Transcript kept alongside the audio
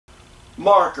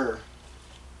marker.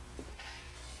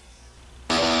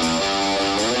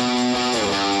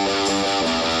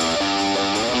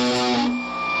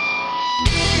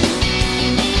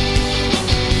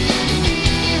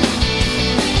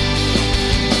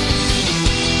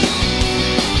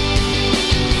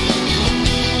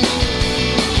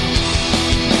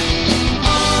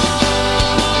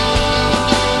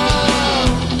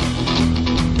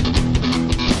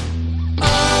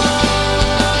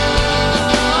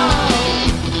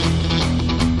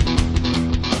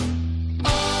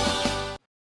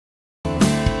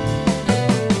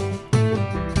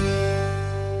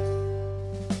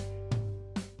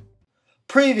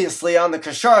 Previously on the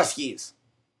Kosharskys.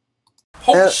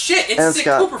 Holy shit, it's Sick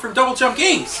Cooper from Double Jump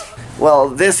Games. Well,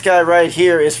 this guy right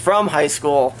here is from high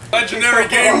school. Legendary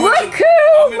game. Look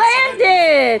who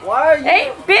landed! Why are you?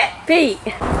 8-Bit Pete.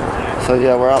 So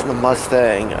yeah, we're out in the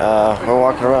Mustang. We're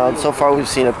walking around. So far we've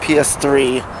seen a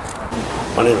PS3.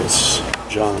 My name is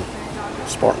John,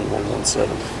 Spartan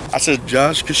 117. I said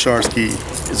Josh Kosharsky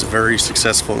is a very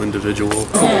successful individual.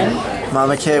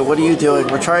 Mama Kay, what are you doing?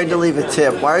 We're trying to leave a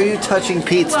tip. Why are you touching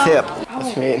Pete's tip?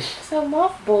 That's mean. So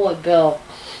love Bullet Bill.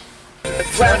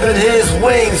 Flapping his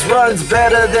wings runs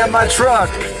better than my truck.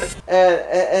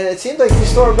 And it seems like you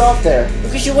stormed off there.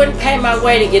 Because you wouldn't pay my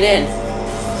way to get in.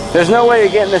 There's no way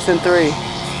you're getting this in 3.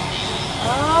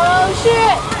 Oh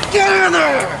shit! Get in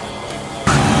there!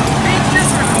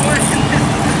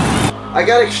 I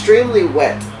got extremely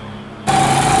wet.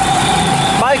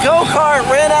 My go-kart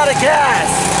ran out of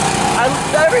gas.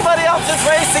 Everybody else is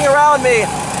racing around me.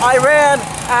 I ran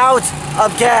out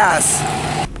of gas.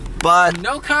 But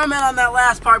no comment on that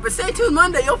last part, but stay tuned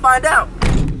Monday, you'll find out.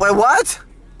 Wait, what?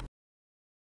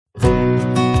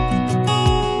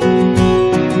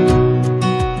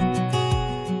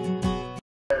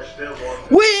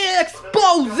 We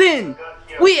exposing!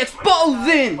 We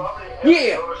exposing!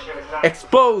 Yeah!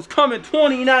 Expose coming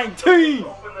 2019!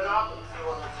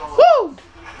 Woo!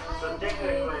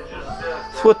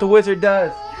 That's what the wizard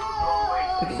does.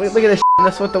 Look at this shit.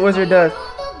 That's what the wizard does.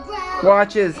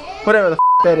 Watches, whatever the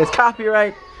that is.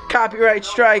 Copyright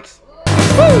strikes.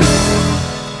 Woo!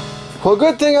 Well,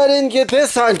 good thing I didn't get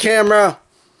this on camera.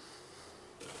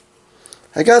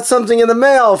 I got something in the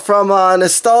mail from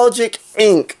Nostalgic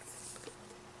Inc.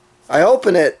 I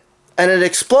open it, and it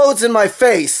explodes in my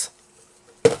face.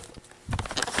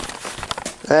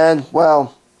 And,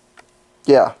 well,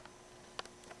 yeah.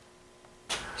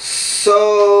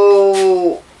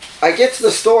 So, I get to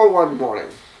the store one morning,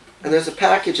 and there's a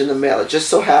package in the mail. It just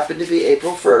so happened to be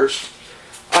April 1st.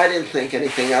 I didn't think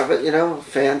anything of it, you know. A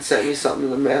fan sent me something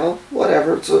in the mail.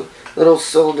 Whatever. It's a little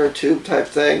cylinder tube type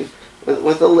thing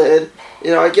with a lid.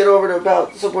 You know, I get over to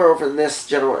about somewhere over in this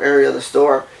general area of the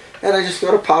store, and I just go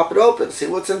to pop it open, see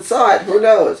what's inside. Who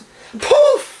knows?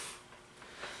 Poof!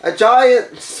 A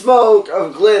giant smoke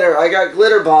of glitter. I got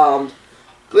glitter bombed.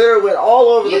 Glitter went all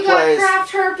over the place. You got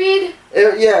craft herped?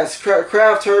 Yes,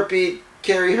 craft herped,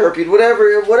 carry herped, whatever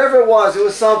it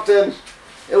was something.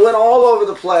 It went all over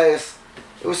the place.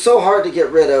 It was so hard to get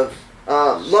rid of.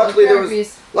 Luckily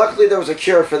there was a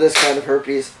cure for this kind of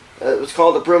herpes. It was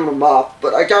called a broom and mop,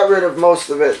 but I got rid of most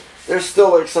of it. There's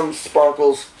still like some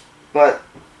sparkles, but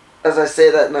as I say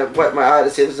that and I wet my eye to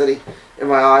see if there's any in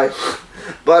my eye.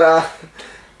 But I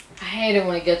hate it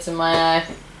when it gets in my eye.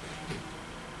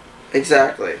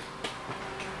 Exactly.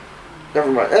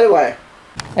 Never mind. Anyway.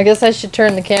 I guess I should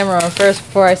turn the camera on first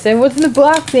before I say, what's in the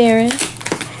box, Aaron?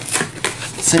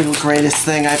 Single greatest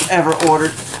thing I've ever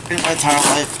ordered in my entire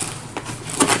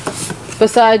life.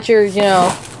 Besides your, you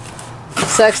know,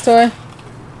 sex toy?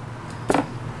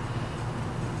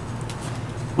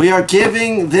 We are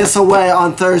giving this away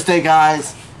on Thursday,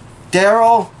 guys.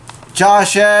 Daryl,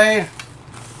 Josh A.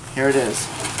 Here it is.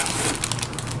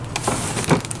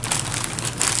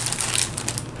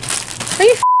 Are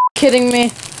you kidding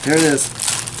me? Here it is.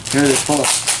 Here it is. Hold on.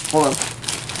 Hold on.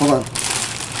 Hold on.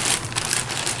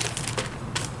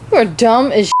 You're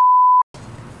dumb as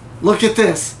Look at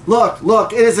this. Look,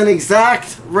 look. It is an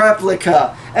exact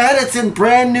replica. And it's in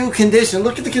brand new condition.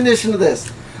 Look at the condition of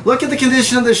this. Look at the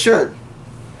condition of this shirt.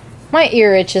 My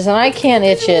ear itches and I can't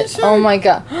itch it. Oh my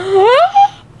god.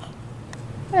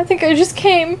 I think I just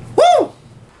came. Woo!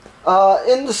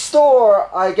 In the store,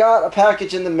 I got a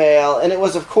package in the mail, and it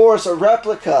was, of course, a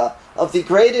replica of the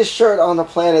greatest shirt on the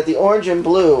planet, the orange and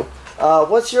blue.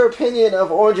 What's your opinion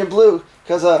of orange and blue?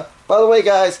 Because, by the way,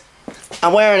 guys,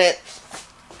 I'm wearing it.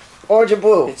 Orange and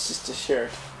blue. It's just a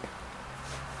shirt.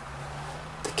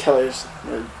 The colors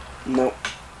are... Nope.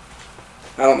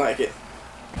 I don't like it.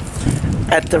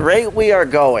 At the rate we are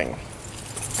going,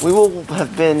 we will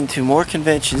have been to more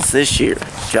conventions this year,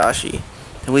 Joshy,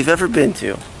 than we've ever been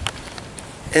to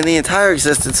in the entire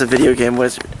existence of Video Game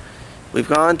Wizard. We've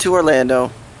gone to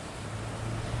Orlando.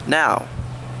 Now,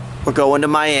 we're going to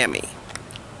Miami.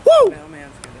 Woo!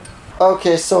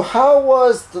 Okay, so how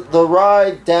was the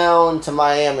ride down to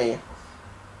Miami?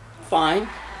 Fine.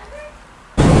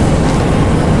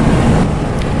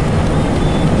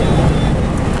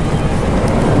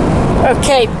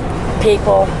 Okay,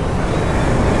 people.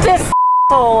 This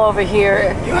asshole over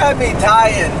here You had me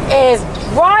dying. is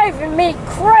driving me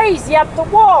crazy up the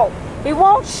wall. He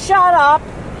won't shut up.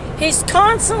 He's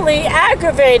constantly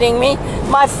aggravating me.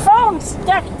 My phone's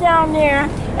stuck down there,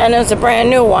 and it's a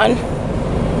brand new one.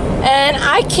 And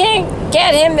I can't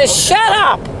get him to shut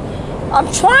up.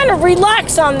 I'm trying to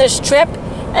relax on this trip,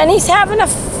 and he's having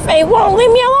he won't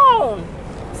leave me alone.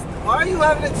 Why are you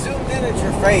having it zoomed in at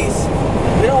your face?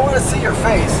 We don't want to see your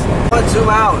face. We want to zoom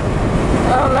out.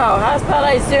 I don't know. How about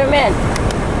I zoom in?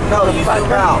 No, you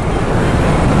zoom out.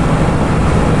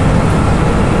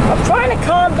 I'm trying to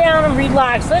calm down and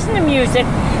relax, listen to music,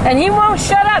 and he won't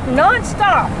shut up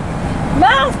non-stop.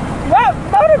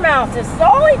 Motor mouth is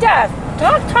all he does.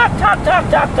 Talk.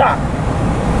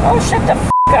 Oh, shut the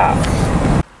f*** up.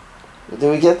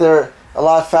 Did we get there a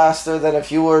lot faster than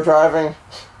if you were driving?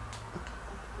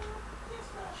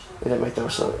 We didn't make we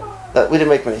didn't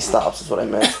make many stops, is what I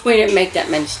meant. We didn't make that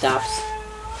many stops.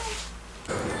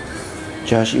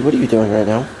 Joshy, what are you doing right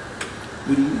now?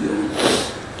 What are you doing?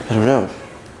 I don't know.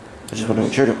 I just want to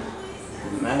make sure to.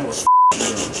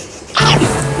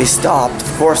 We stopped,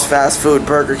 of course, fast food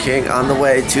Burger King on the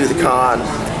way to the con.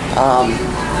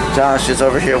 Josh is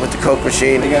over here with the Coke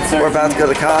machine. We're about to go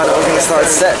to the con. We're going to start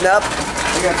setting up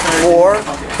for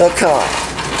the con.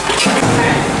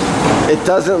 It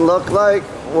doesn't look like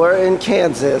we're in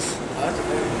Kansas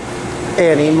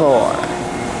anymore.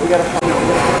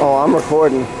 Oh, I'm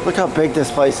recording. Look how big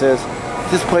this place is.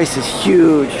 This place is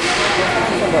huge.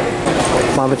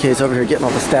 Mama K's over here getting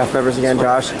all the staff members again,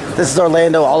 Josh. This is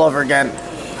Orlando all over again.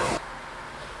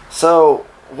 So,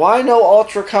 why no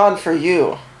UltraCon for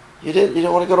you? You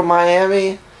didn't want to go to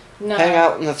Miami? No. Hang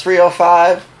out in the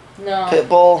 305? No.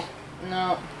 Pitbull?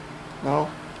 No. No?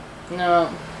 No.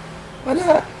 Why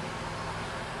not?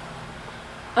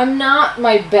 I'm not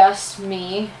my best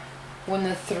me when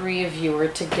the three of you are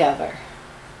together.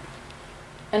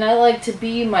 And I like to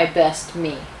be my best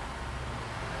me.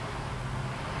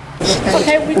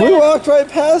 Okay, We walked right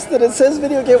past it. It says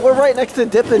video game. We're right next to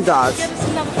Dippin' Dots.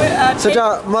 So,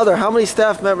 John, Mother, how many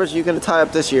staff members are you going to tie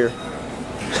up this year?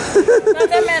 Not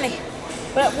that many.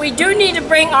 But we do need to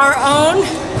bring our own.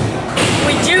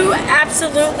 We do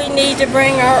absolutely need to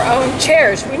bring our own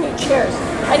chairs. We need chairs.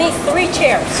 I need 3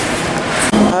 chairs.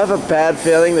 I have a bad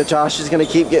feeling that Josh is going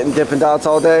to keep getting Dippin' Dots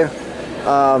all day.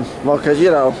 Well, because,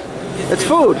 you know, it's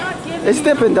food. It's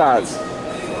Dippin' Dots.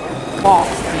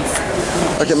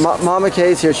 Okay, Mama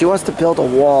K's here. She wants to build a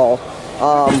wall.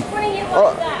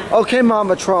 Okay,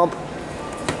 Mama Trump.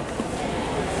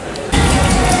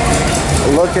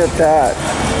 Look at that.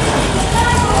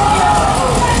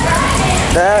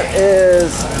 That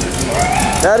is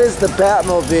the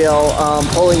Batmobile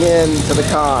pulling into the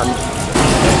con.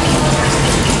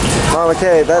 Mama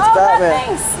K, that's Batman. That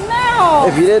thing smells.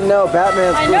 If you didn't know,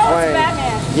 Batman's I Bruce know Wayne. it's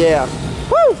Batman. Yeah.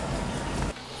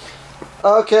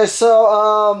 Woo! Okay,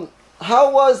 so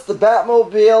how was the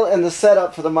Batmobile and the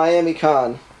setup for the Miami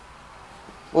Con?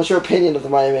 What's your opinion of the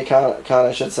Miami Con,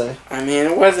 I should say? I mean,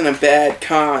 it wasn't a bad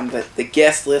con, but the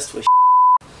guest list was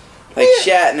like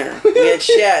Shatner. We had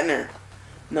Shatner.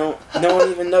 No one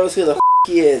even knows who the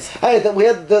he is. Hey, we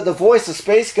had the voice of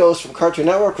Space Ghost from Cartoon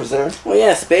Network was there. Well,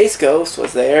 yeah, Space Ghost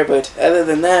was there, but other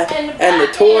than that, and the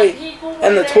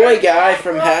toy guy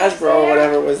from Hasbro or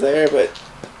whatever was there, but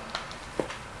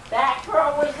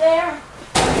Batgirl was there.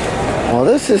 Well,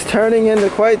 this is turning into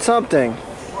quite something.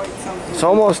 It's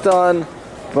almost done,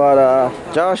 but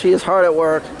Josh, he is hard at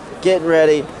work, getting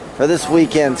ready for this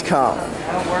weekend's con. I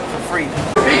don't work for free.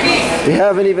 We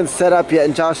haven't even set up yet,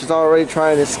 and Josh is already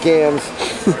trying his scams.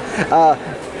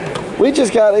 We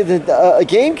just got a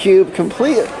GameCube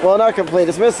complete. Well, not complete.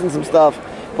 It's missing some stuff,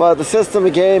 but the system,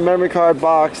 a game, memory card,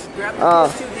 box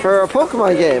for a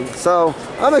Pokemon game. So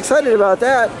I'm excited about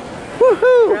that.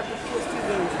 Woohoo!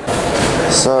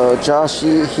 So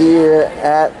Joshy here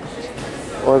at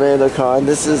Orlando Con.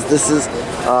 This is.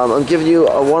 I'm giving you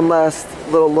one last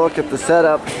little look at the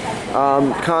setup.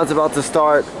 Con's about to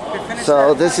start.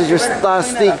 So this is your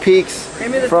last sneak peeks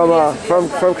from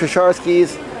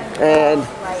Kosharsky's, and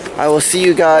I will see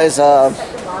you guys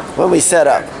when we set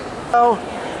up. Oh,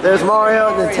 there's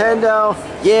Mario, Nintendo,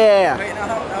 yeah.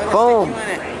 Boom.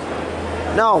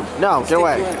 No, get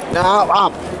away. No,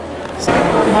 up.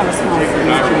 have a small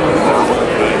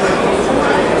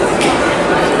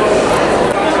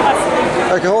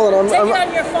Okay, hold on. Take it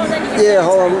on your phone, then you can Yeah,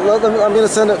 hold on. I'm gonna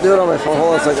send it. Do it on my phone.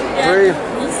 Hold on a second. 3,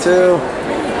 2.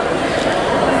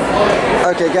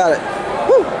 Okay, got it.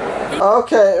 Woo.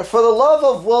 Okay, for the love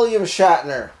of William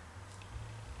Shatner,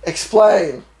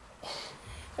 explain.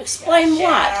 Explain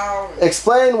what?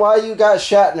 Explain why you got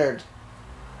Shatnered.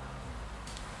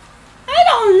 I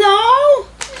don't know.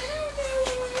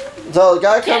 So the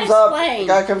guy Can't comes up. explain. The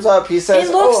guy comes up. He says,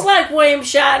 He looks "Oh, like William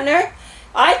Shatner.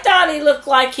 I thought he looked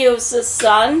like he was his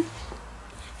son.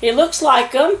 He looks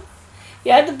like him. He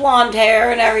had the blonde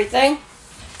hair and everything.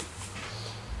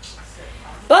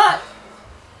 But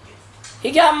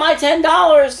he got my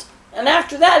 $10, and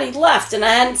after that he left, and I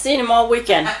hadn't seen him all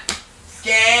weekend.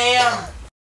 Scam!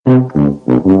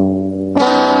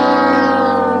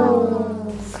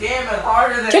 Scam is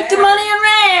harder than Took the money and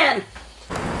ran.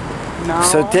 No.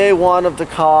 So day one of the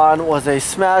con was a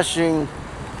smashing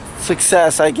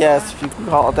success, I guess, if you can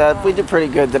call it that. We did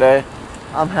pretty good today.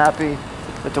 I'm happy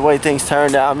with the way things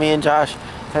turned out. Me and Josh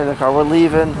in the car. We're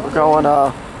leaving. We're going,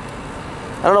 I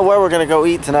don't know where we're going to go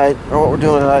eat tonight or what we're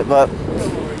doing tonight, but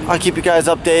I'll keep you guys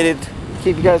updated,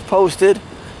 keep you guys posted.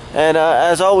 And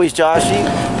as always, Joshy.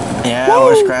 Yeah, woo!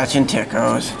 We're scratching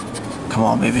tickos. Come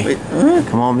on, baby. Wait,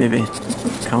 come on, baby.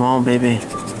 Come on, baby.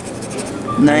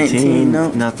 19,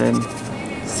 no. Nothing.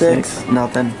 6,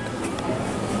 nothing.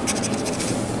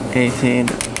 18,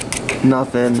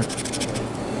 nothing.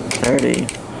 30,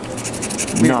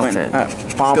 nothing.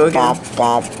 Let's go again.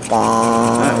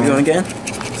 Alright, we going again?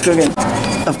 Let's go again.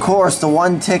 Of course, the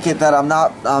one ticket that I'm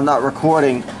not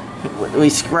recording, we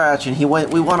scratched and we won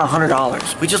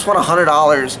 $100. We just won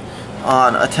 $100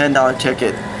 on a $10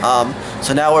 ticket.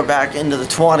 So now we're back into the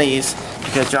 20s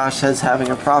because Josh says having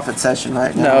a profit session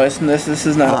right now. No, this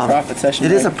is not a profit session.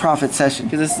 It is a profit session.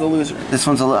 Because this is the loser. This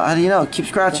one's a loser. How do you know? Keep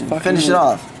scratching. Finish it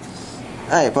off.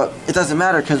 Hey, but it doesn't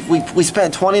matter because we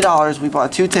spent $20. We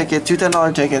bought 2 tickets, 2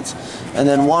 $10 tickets, and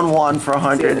then won for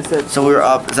 100. So we were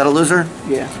up. Is that a loser?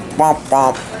 Yeah. Bump,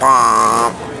 bump,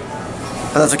 bump.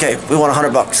 But that's okay. We won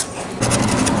 $100.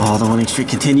 Oh, the winning streak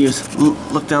continues.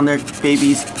 Look down there,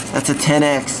 babies. That's a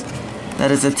 10x.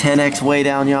 That is a 10x way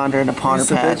down yonder in the ponder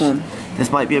patch. This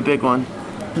might be a big one.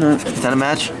 No. Is that a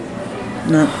match?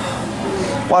 No.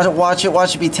 Watch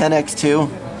it be 10x too.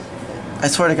 I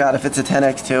swear to God, if it's a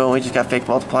 10x too and we just got fake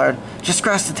multiplier, just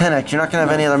scratch the 10x. You're not gonna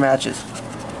have any other matches.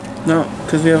 No,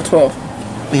 because we have 12.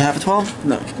 We have a 12?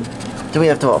 No. Do we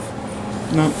have 12?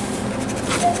 No.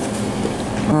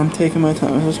 I'm taking my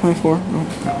time. Is this 24? No.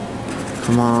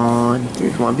 Come on.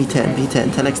 Come on, be 10, be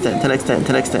 10. 10x 10, 10x 10,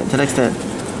 10x 10, 10x 10.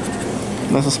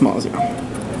 That's a small 0.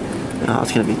 No,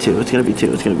 it's gonna be 2. It's gonna be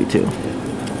 2. It's gonna be 2.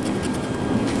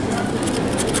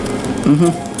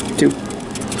 2.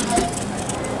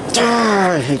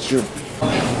 I hate you.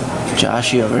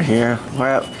 Joshy over here.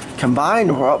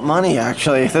 Combined, we're up money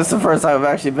actually. This is the first time I've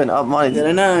actually been up money. Did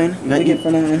a 9. What did I get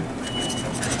for 9?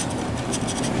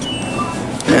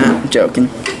 Yeah, I'm joking.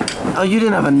 Oh, you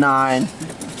didn't have a 9.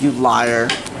 You liar.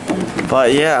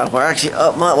 But yeah, we're actually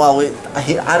up money. Well,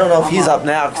 I don't know if he's up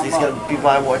now because he's going to be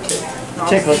buying more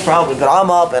tickets probably. But I'm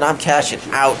up and I'm cashing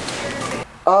out.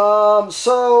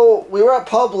 So we were at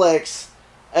Publix.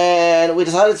 And we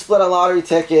decided to split on lottery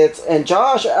tickets, and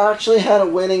Josh actually had a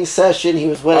winning session. He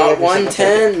was winning every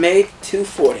 110 made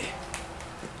 240.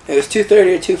 It was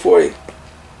 230 or 240.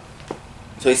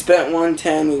 So he spent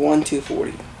 110, we won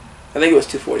 240. I think it was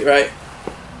 240, right?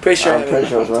 Pretty sure. I'm pretty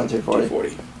sure it was around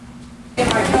 240.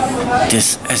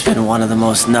 This has been one of the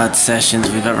most nuts sessions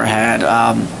we've ever had.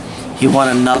 He won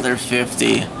another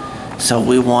 50, so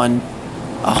we won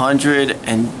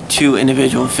 102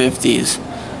 individual 50s.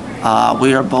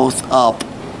 We are both up.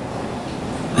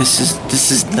 This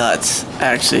is nuts,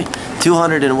 actually.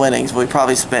 200 in winnings. We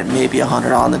probably spent maybe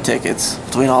 100 on the tickets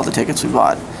between all the tickets we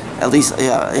bought. At least,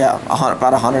 yeah, 100,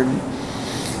 about 100.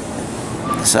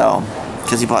 So,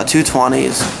 because he bought 2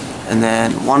 20s, and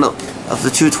then one of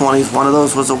the 2 20s, one of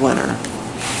those was a winner.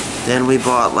 Then we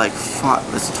bought like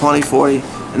 5, it's a 20, 40,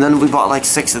 and then we bought like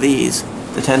 6 of these,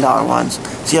 the $10 ones.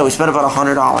 So yeah, we spent about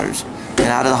 $100. And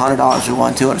out of the $100 we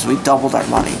won 200, so we doubled our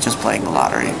money just playing the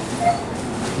lottery.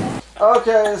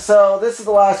 Okay, so this is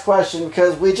the last question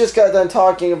because we just got done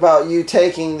talking about you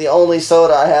taking the only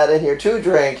soda I had in here to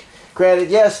drink. Granted,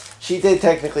 yes, she did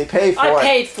technically pay for it. I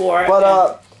paid for it.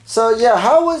 But so yeah,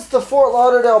 how was the Fort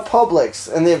Lauderdale Publix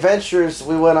and the adventures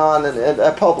we went on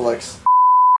at Publix?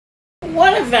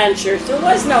 What adventures? There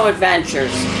was no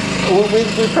adventures.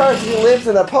 We practically lived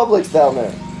in a Publix down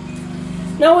there.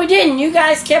 No, we didn't. You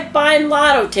guys kept buying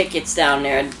lotto tickets down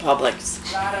there in Publix.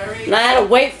 And I had to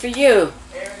wait for you.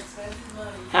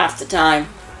 half the time.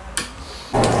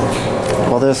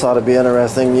 Well, this ought to be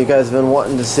interesting. You guys have been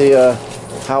wanting to see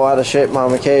how out of shape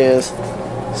Mama Kay is.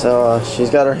 So she's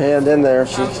got her hand in there.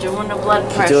 She's doing the blood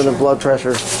pressure. She's doing the blood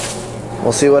pressure.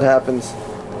 We'll see what happens.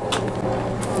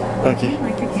 Okay. If you'd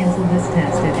like to cancel this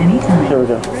test at any time, here we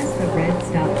go. Press the red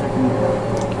stop button.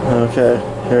 Okay,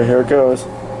 here it goes.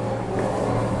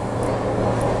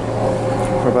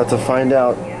 We're about to find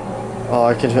out. Oh,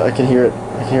 I can hear it. I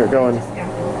can hear it going. To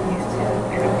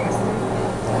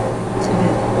the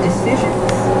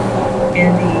decisions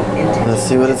and the intentions. Let's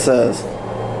see what it says.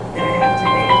 That I have to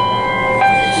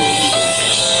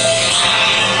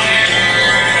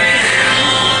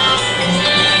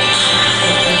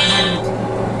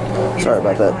make. Sorry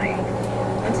about that.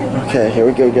 Okay, here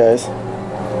we go, guys.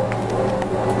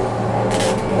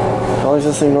 How long does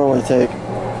this thing normally take?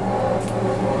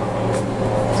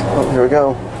 Oh, here we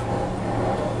go.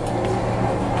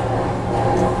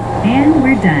 And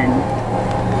we're done.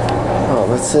 Oh,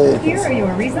 let's see. Here are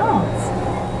your results.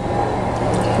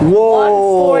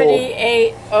 Whoa!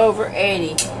 148 over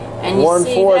 80. And you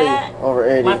 140 see that? over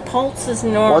 80. My pulse is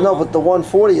normal. Well, no, but the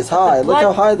 140 is high. Look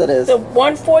how high that is. The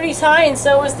 140 is high and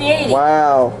so is the 80.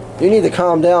 Wow. You need to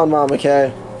calm down, Mama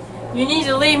Kay. You need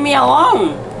to leave me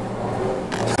alone.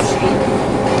 It's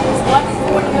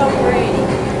 140 over 80.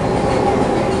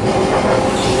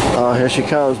 Oh, here she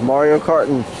comes. Mario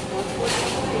Karting.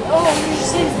 Oh, you should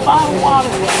see this bottle of water.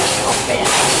 Oh,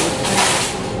 fantastic.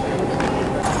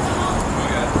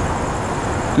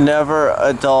 Never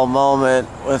a dull moment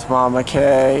with Mama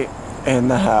Kay in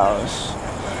the house.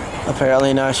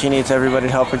 Apparently now she needs everybody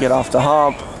to help her get off the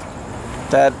hump.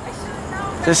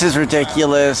 This is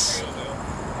ridiculous.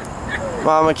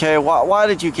 Mama Kay, why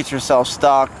did you get yourself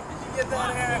stuck?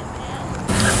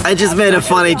 I just made a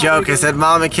funny joke. I said,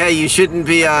 Mama Kay, you shouldn't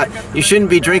be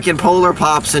drinking Polar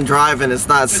Pops and driving. It's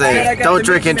not safe. Don't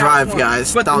drink and drive,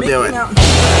 guys. Don't do it.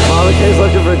 Mama Kay's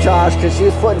looking for Josh because she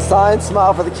was putting signs,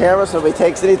 smile for the camera so nobody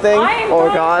takes anything or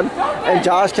we're gone. And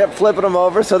Josh kept flipping them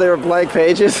over so they were blank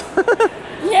pages.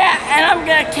 Yeah, and I'm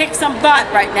gonna kick some butt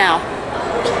right now.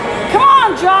 Come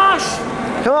on, Josh.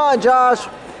 Come on, Josh.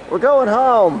 We're going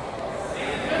home.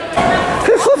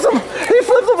 He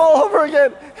flipped them all over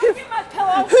again. Go get my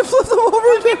pillow. He flipped them over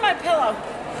Go again. get my pillow.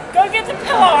 Go get the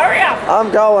pillow. Hurry up. I'm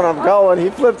going. He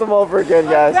flipped them over again,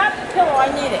 guys. Grab the pillow. I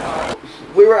need it.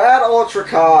 We were at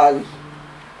UltraCon,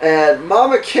 and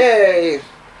Mama Kay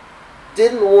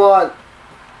didn't want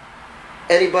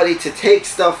anybody to take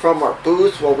stuff from our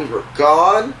booth while we were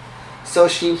gone, so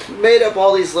she made up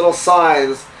all these little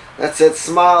signs that said,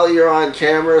 smile, you're on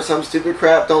camera, some stupid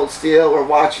crap, don't steal, we're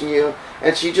watching you.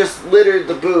 And she just littered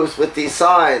the booth with these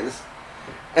signs.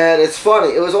 And it's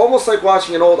funny. It was almost like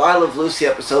watching an old I Love Lucy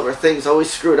episode where things always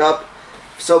screwed up.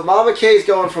 So Mama Kay's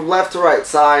going from left to right.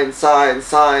 Sign, sign,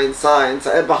 sign, sign,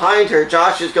 sign. And behind her,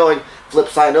 Josh is going flip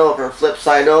sign over, flip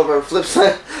sign over, flip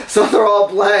sign. So they're all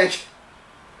blank.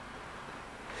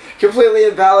 Completely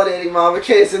invalidating Mama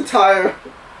Kay's entire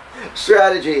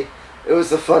strategy. It was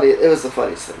the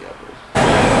funniest thing ever.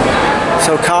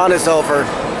 So con is over.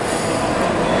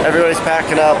 Everybody's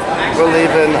packing up. We're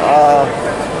leaving. I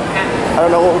don't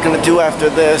know what we're gonna do after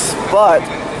this, but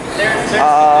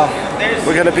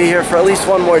we're gonna be here for at least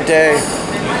one more day.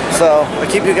 So I'll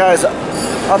keep you guys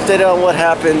updated on what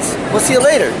happens. We'll see you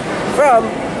later from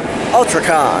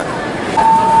UltraCon.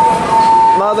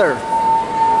 Mother,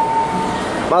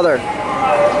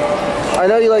 I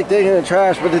know you like digging in the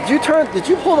trash, but did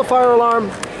you pull the fire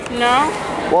alarm? No.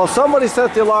 Well, somebody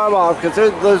set the alarm off because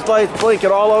there's lights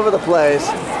blinking all over the place.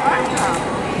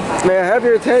 May I have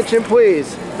your attention,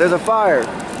 please? There's a fire.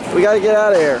 We gotta get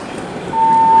out of here.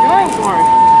 Going for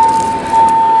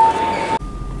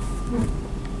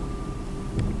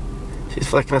it. She's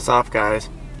flicking us off, guys.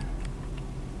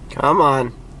 Come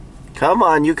on. Come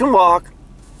on, you can walk.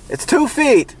 It's 2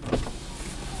 feet.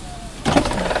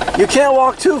 You can't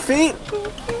walk 2 feet?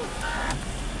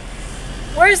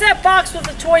 Where's that box with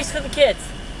the toys for the kids?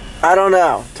 I don't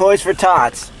know. Toys for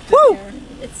tots. Woo!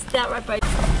 It's that right by...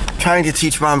 Trying to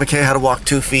teach Mama Kay how to walk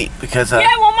 2 feet because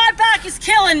Yeah, well, my back is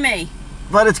killing me.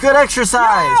 But it's good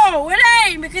exercise. No, it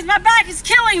ain't, because my back is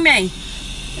killing me.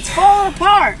 It's falling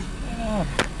apart.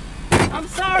 I'm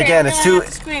sorry. Again, it's 2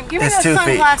 Give me those 2 feet.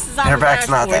 sunglasses I Her was back's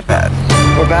not asking that bad.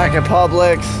 We're back at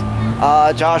Publix.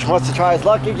 Josh wants to try his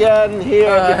luck again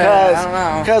here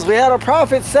because we had a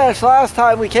profit sesh last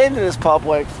time we came to this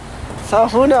Publix. So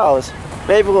who knows?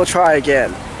 Maybe we'll try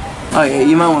again. Oh yeah,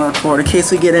 you might want to record in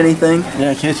case we get anything.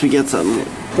 Yeah, in case we get something.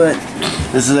 But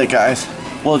this is it, guys.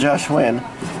 Will Josh win?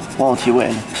 Won't he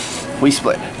win? We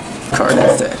split. card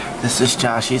instead. This is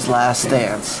Joshy's last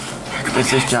dance.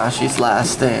 This is Joshy's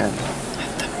last stand.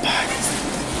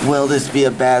 will this be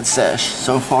a bad sesh?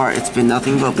 So far, it's been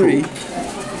nothing but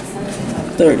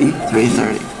 3:30.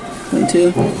 3:30.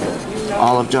 22.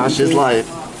 All of Josh's life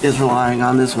is relying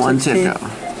on this one tip.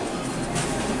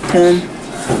 10,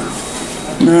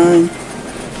 9,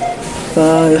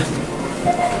 5,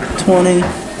 20.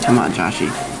 Come on,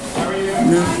 Joshy.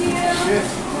 No.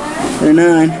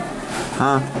 39.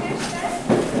 Huh?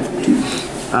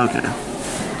 Okay.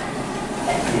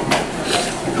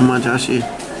 Come on, Joshy.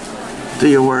 Do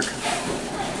your work.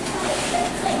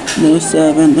 No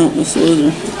 7. No, no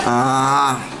loser.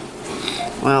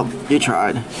 Well, you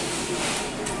tried.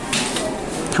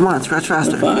 Come on, scratch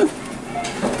faster. 5.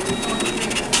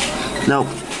 Nope.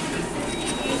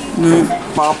 No.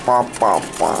 Bop, bop, bop,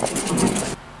 bop.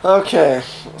 Okay,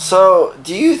 so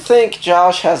do you think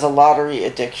Josh has a lottery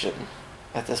addiction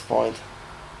at this point?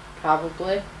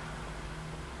 Probably.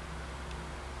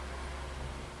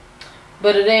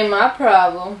 But it ain't my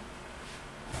problem.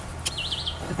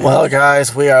 Well,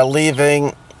 guys, we are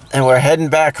leaving and we're heading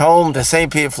back home to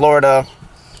St. Pete, Florida.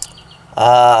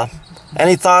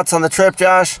 Any thoughts on the trip,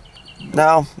 Josh?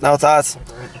 No? No thoughts?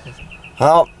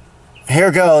 Well,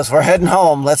 here goes. We're heading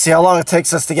home. Let's see how long it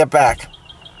takes us to get back.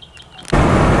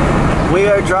 We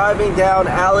are driving down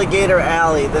Alligator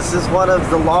Alley. This is one of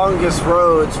the longest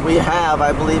roads we have,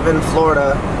 I believe, in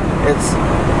Florida. It's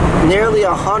nearly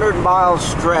 100-mile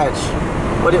stretch.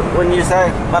 When you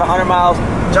say about 100 miles,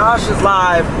 Josh is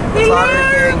live. It's Lottery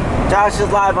King. Josh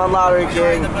is live on Lottery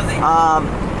King.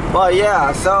 But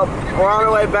yeah, so we're on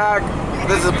our way back.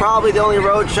 This is probably the only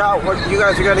road shot you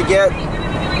guys are gonna get.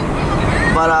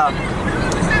 But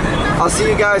I'll see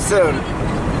you guys soon.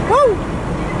 Woo!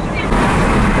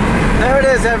 There it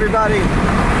is, everybody.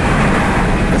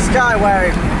 The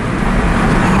Skyway.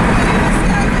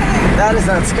 That is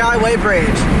that Skyway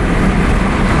Bridge.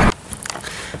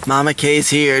 Mama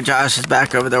K's here. Josh is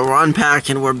back over there. We're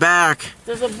unpacking. We're back.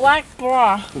 There's a black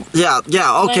bra. Yeah.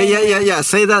 Okay. Yeah.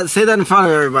 Say that in front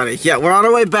of everybody. Yeah, we're on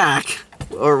our way back.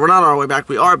 Or we're not on our way back.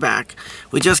 We are back.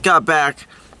 We just got back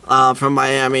from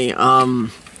Miami.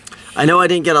 I know I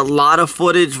didn't get a lot of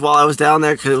footage while I was down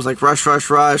there because it was like rush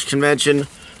convention.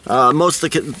 Most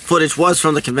of the footage was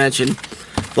from the convention.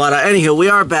 But anywho, we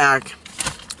are back.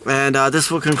 And this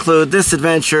will conclude this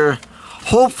adventure.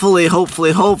 Hopefully,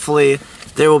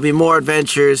 there will be more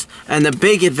adventures. And the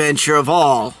big adventure of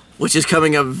all, which is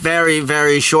coming up very,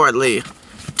 very shortly.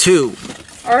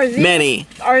 Many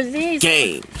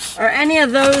games. Are any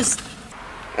of those?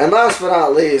 And last but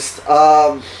not least,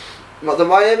 the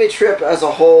Miami trip as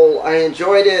a whole, I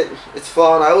enjoyed it. It's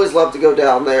fun. I always love to go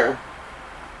down there.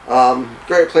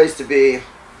 Great place to be.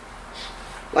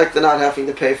 Like the not having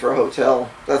to pay for a hotel.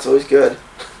 That's always good.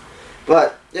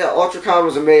 But yeah, UltraCon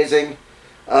was amazing.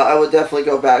 I would definitely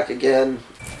go back again.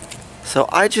 So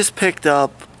I just picked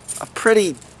up a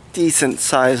pretty decent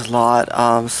sized lot.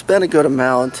 Spent a good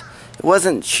amount. It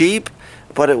wasn't cheap,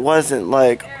 but it wasn't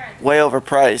like way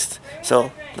overpriced.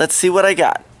 So let's see what I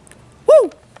got.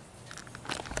 Woo!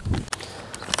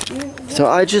 So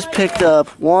I just picked up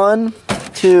 1,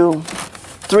 2,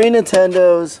 3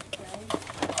 Nintendos.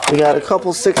 We got a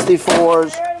couple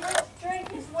 64s.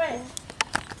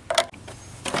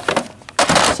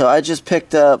 So I just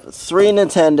picked up 3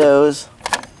 Nintendos.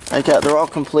 They're all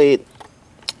complete.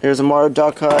 Here's a Mario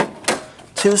Duck Hunt.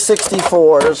 2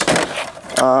 64s.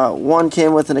 One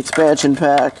came with an expansion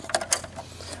pack.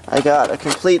 I got a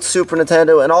complete Super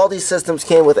Nintendo, and all these systems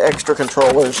came with extra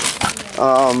controllers.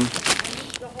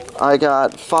 I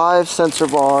got 5 sensor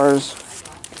bars.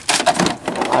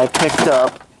 I picked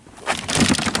up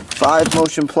 5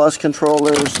 Motion Plus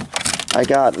controllers. I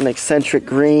got an eccentric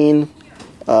green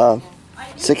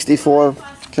 64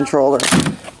 controller.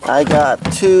 I got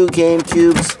 2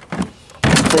 GameCubes.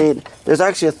 There's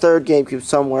actually a third GameCube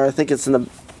somewhere. I think it's in the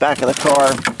back of the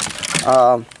car.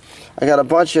 I got a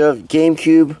bunch of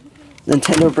GameCube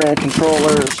Nintendo brand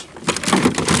controllers.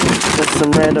 Just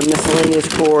some random miscellaneous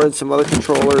cords, some other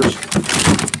controllers.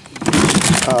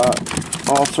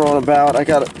 All thrown about. I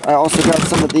also got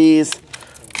some of these.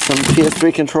 Some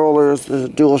PS3 controllers. There's a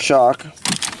DualShock.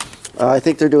 I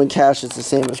think they're doing cash. It's the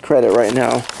same as credit right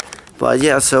now. But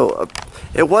yeah, so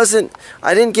it wasn't.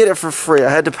 I didn't get it for free. I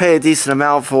had to pay a decent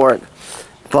amount for it.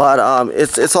 But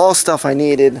it's all stuff I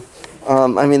needed.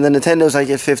 I mean, the Nintendos I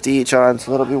get 50 each on,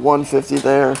 so that'll be 150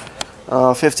 there.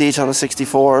 50 each on the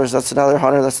 64s. That's another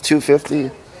 100. That's 250.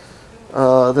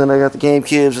 Then I got the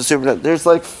GameCubes, the Super. There's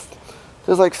like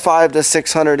 500 to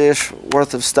 600-ish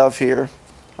worth of stuff here.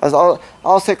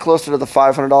 I'll say closer to the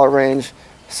 $500 range.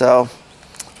 So,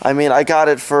 I mean, I got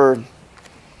it for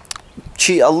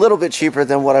a little bit cheaper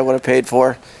than what I would have paid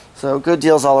for. So good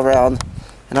deals all around.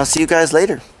 And I'll see you guys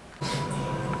later.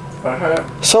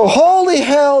 So holy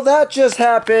hell, that just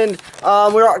happened.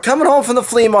 We were coming home from the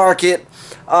flea market.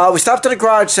 We stopped at a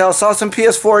garage sale, saw some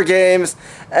PS4 games,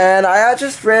 and I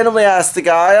just randomly asked the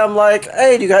guy, I'm like,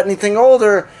 hey, do you got anything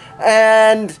older?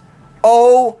 And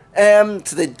OM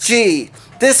to the G.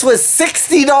 This was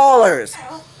 $60.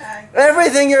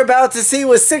 Everything you're about to see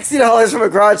was $60 from a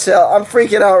garage sale. I'm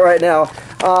freaking out right now.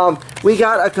 We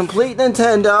got a complete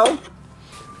Nintendo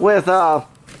with all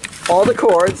the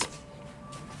cords.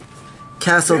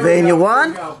 Castlevania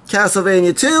 1,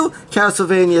 Castlevania 2,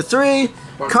 Castlevania 3,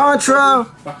 Contra,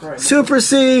 Super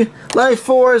C, Life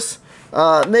Force,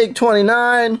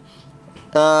 MiG-29,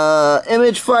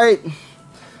 Image Fight,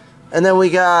 and then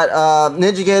we got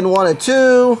Ninja Gaiden 1 and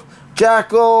 2,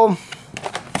 Jackal.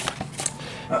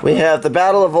 We have the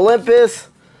Battle of Olympus,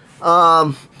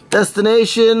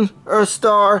 Destination,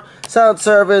 Earthstar, Sound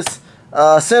Service,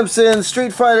 Simpsons,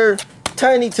 Street Fighter,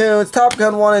 Tiny Toons, Top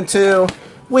Gun 1 and 2.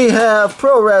 We have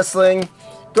Pro Wrestling,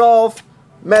 Golf,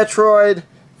 Metroid.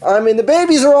 I mean, the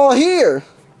babies are all here.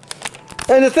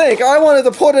 And to think, I wanted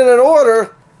to put in an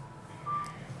order.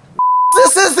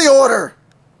 This is the order.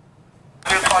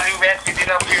 We'll call you back within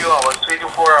a few hours, 3 to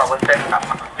 4 hours, and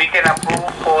we can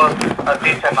approve for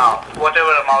this amount,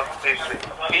 whatever amount is.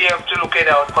 We have to look at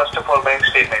our, first of all, bank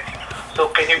statement. So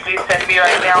can you please send me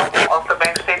right now of the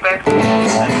bank statement?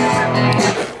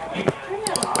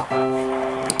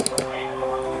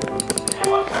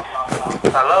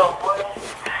 Hello?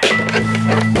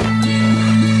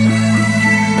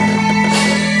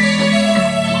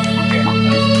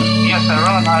 Yes, sir,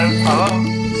 hello?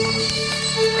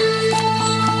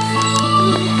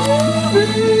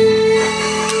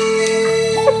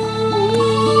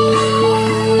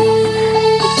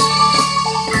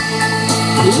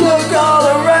 Look all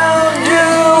around you,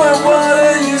 and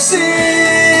what do you see?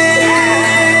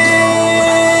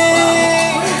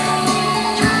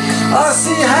 I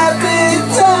see happy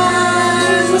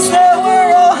times that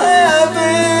we're all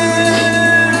having.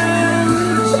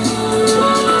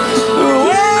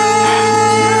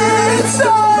 It's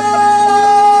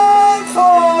time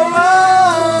for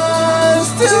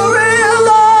us to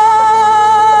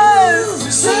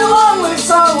realize. Sing along with the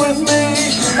song with me.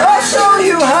 I'll show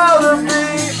you how to be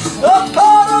a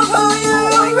part of who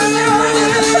you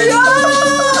really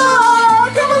are.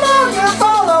 Come along and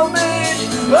follow me.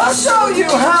 I'll show you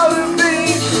how to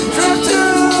be true to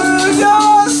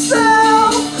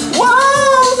yourself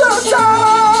all the time.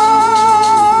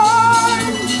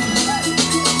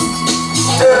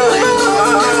 To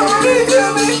be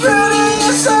true to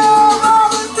yourself all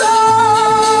the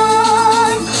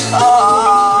time.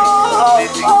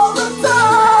 All the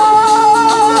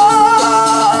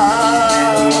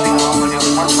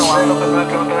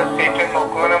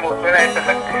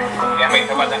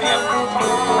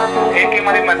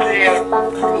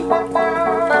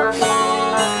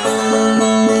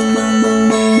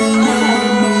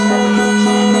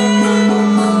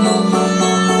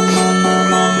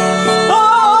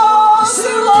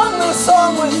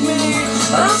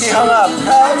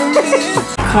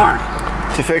Car.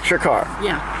 To fix your car.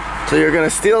 Yeah. So you're gonna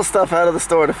steal stuff out of the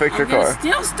store to fix your I'm gonna car.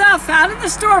 steal stuff out of the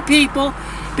store, people,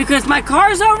 because my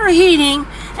car's overheating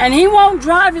and he won't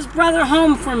drive his brother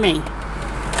home for me.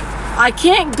 I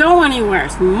can't go anywhere.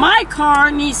 My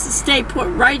car needs to stay put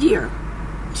right here.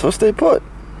 So stay put.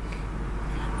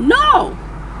 No!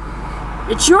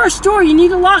 It's your store. You need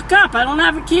to lock up. I don't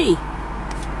have a key.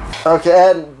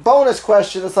 Okay, and bonus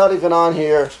question that's not even on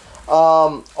here.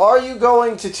 Are you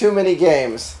going to too many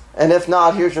games? And if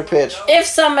not, here's your pitch. If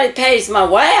somebody pays my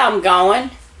way, I'm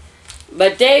going.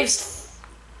 But Dave's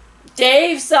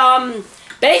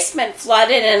basement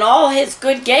flooded, and all his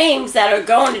good games that are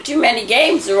going to too many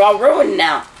games are all ruined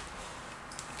now.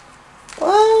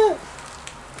 What?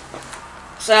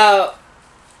 So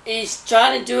he's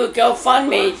trying to do a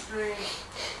GoFundMe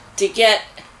to get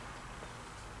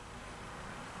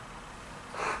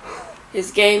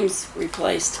his games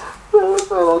replaced.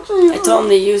 I told him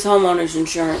to use homeowners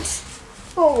insurance.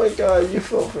 Oh my god, you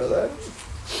fell for that.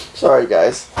 Sorry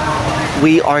guys.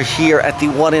 We are here at the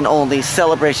one and only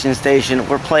Celebration Station.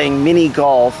 We're playing mini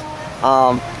golf.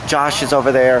 Josh is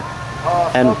over there,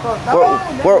 and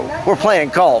we're playing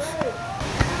golf.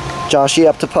 Josh, you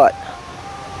up to putt?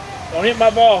 Don't hit my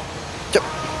ball.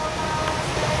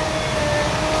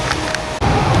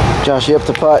 Josh, you up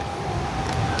to putt?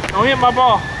 Don't hit my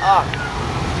ball.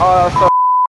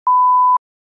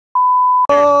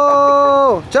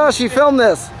 Oh, Josh, you filmed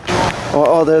this.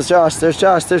 Oh, there's Josh. There's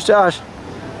Josh. There's Josh.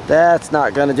 That's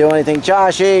not gonna do anything,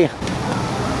 Joshy.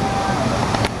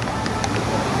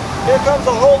 Here comes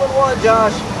a hole-in-one,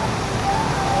 Josh.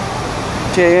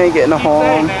 Okay, you ain't getting a hole.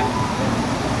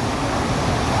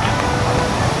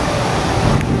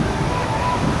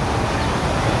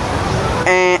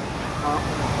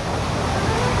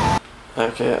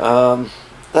 Okay,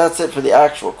 that's it for the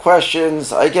actual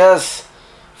questions. I guess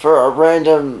for a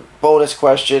random bonus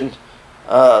question,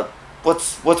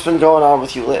 what's been going on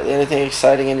with you lately? Anything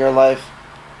exciting in your life?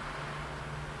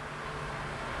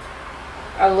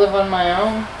 I live on my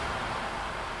own.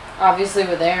 Obviously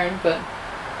with Aaron, but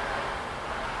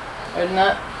other than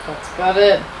that, that's about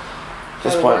it. At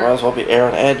this point, might as well be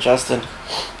Aaron and Justin.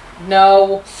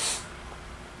 No.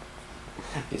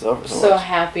 He's over so much.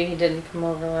 Happy he didn't come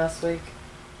over last week.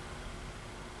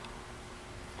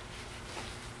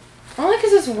 Only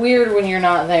because it's weird when you're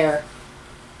not there.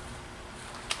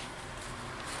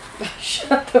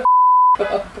 Shut the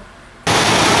up.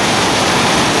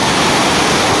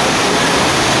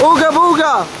 Ooga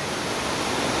booga!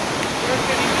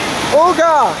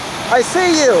 Ooga! I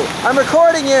see you! I'm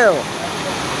recording you!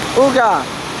 Ooga!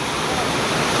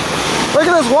 Look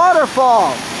at this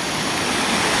waterfall!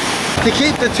 To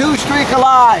keep the 2 streak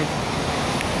alive!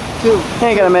 2. He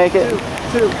ain't gonna make it.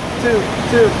 2.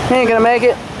 He ain't gonna make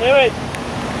it. Wait.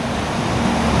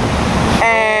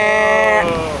 And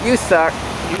you suck.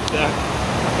 You suck.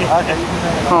 Okay,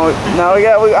 oh, no,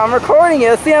 I'm recording it.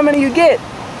 Let's see how many you get.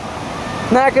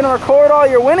 Not gonna record all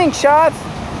your winning shots.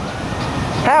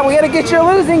 We gotta get your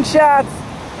losing shots.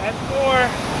 That's 4.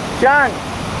 John,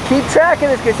 keep track of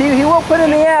this because he will put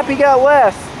in the app he got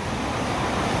less.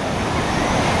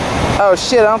 Oh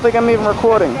shit, I don't think I'm even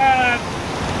recording.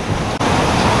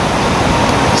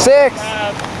 6.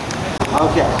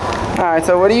 Okay. Alright,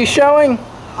 so what are you showing?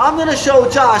 I'm gonna show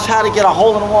Josh how to get a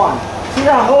hole-in-one. See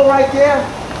that hole right there?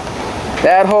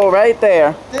 That hole right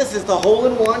there. This is the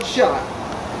hole-in-one shot.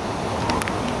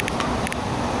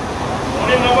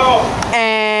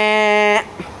 And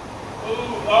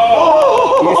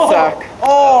oh. You suck.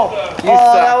 Oh, you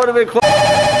suck. That would have been close.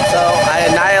 So I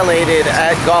annihilated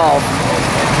at golf.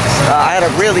 I had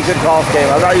a really good golf game.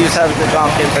 I'm not used to having a good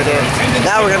golf game for this.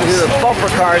 Now we're going to do the bumper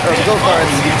cars or the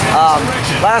go-karts.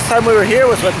 Last time we were here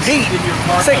was with Pete,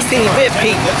 16-bit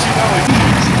Pete.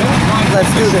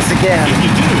 Let's do this again,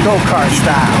 go-kart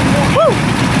style. Woo!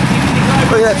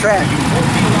 Look at that track.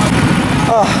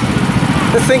 Oh,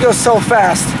 this thing goes so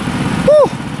fast. Woo!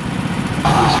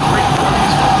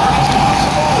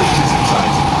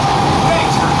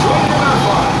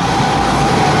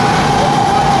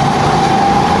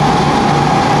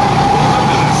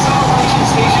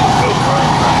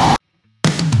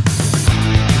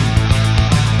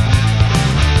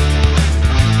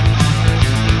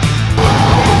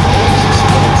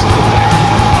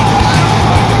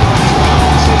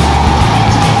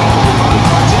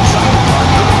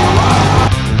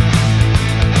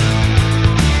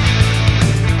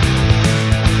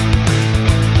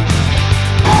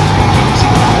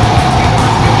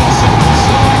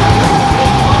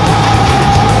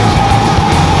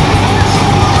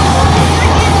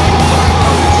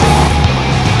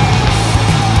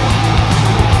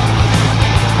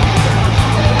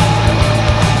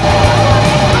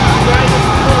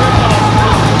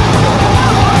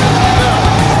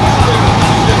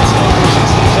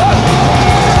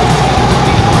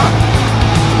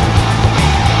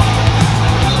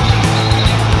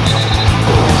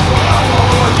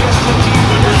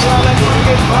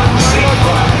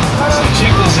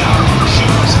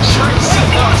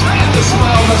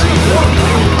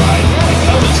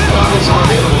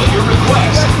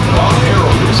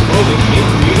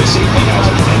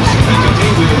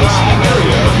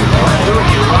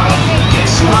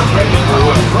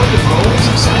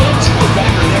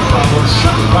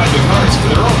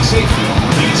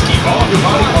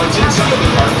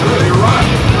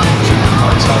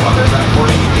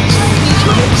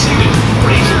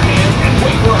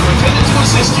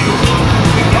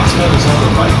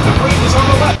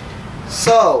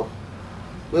 So,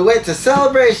 we went to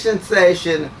Celebration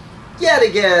Station yet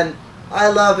again. I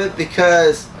love it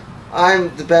because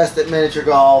I'm the best at miniature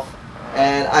golf,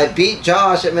 and I beat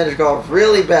Josh at miniature golf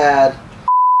really bad.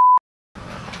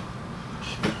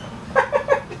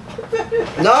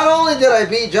 Not only did I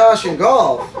beat Josh in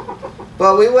golf,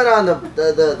 but we went on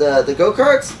the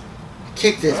go-karts,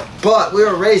 kicked his butt. We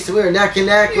were racing, we were neck and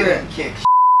neck.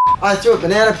 I threw a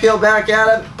banana peel back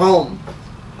at him, boom.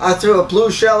 I threw a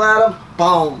blue shell at him,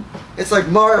 boom. It's like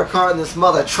Mario Kart in this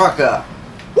mother trucker.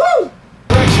 Woo!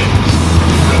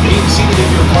 Remain seated in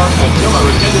your car until our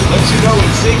attendant lets you know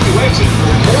it's safe to exit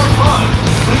for more fun.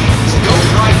 Please don't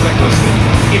drive recklessly.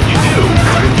 If you do,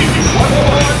 if you want to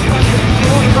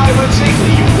only drive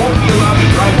unsafely, you won't be allowed to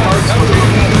drive cars for the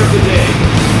remainder of the day.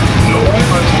 No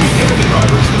refunds will be given to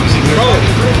drivers losing their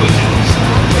driving privileges.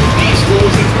 These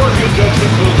rules and your good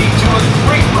judgment will lead to a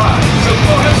great ride, so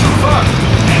go have some fun.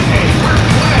 And hey, we're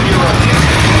glad you're on the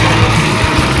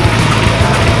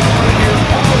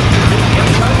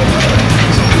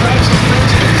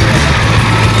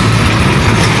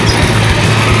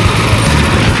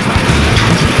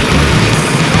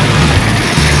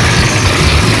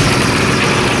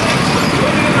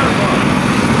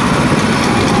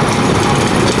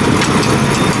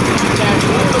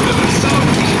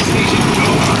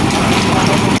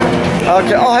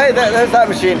Okay. Oh, hey, there's that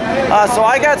machine. So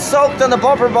I got soaked on the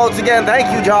bumper boats again.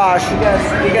 Thank you, Josh.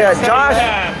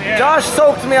 Josh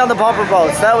soaked me on the bumper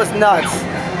boats. That was nuts.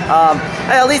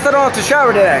 Hey, at least I don't have to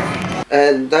shower today.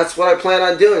 And that's what I plan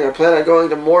on doing. I plan on going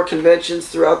to more conventions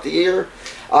throughout the year.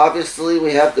 Obviously,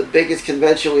 we have the biggest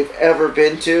convention we've ever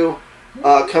been to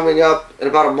coming up in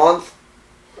about a month.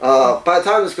 By the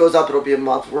time this goes up, it'll be a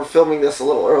month. We're filming this a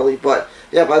little early, but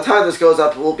yeah, by the time this goes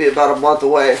up, we'll be about a month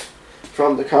away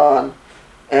from the con.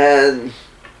 And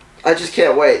I just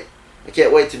can't wait. I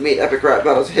can't wait to meet Epic Rap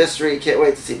Battles of History. Can't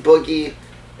wait to see Boogie,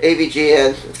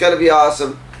 AVGN. It's going to be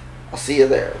awesome. I'll see you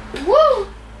there. Woo!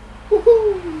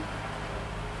 Woohoo!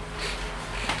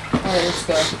 Alright, let's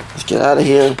go. Let's get out of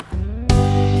here.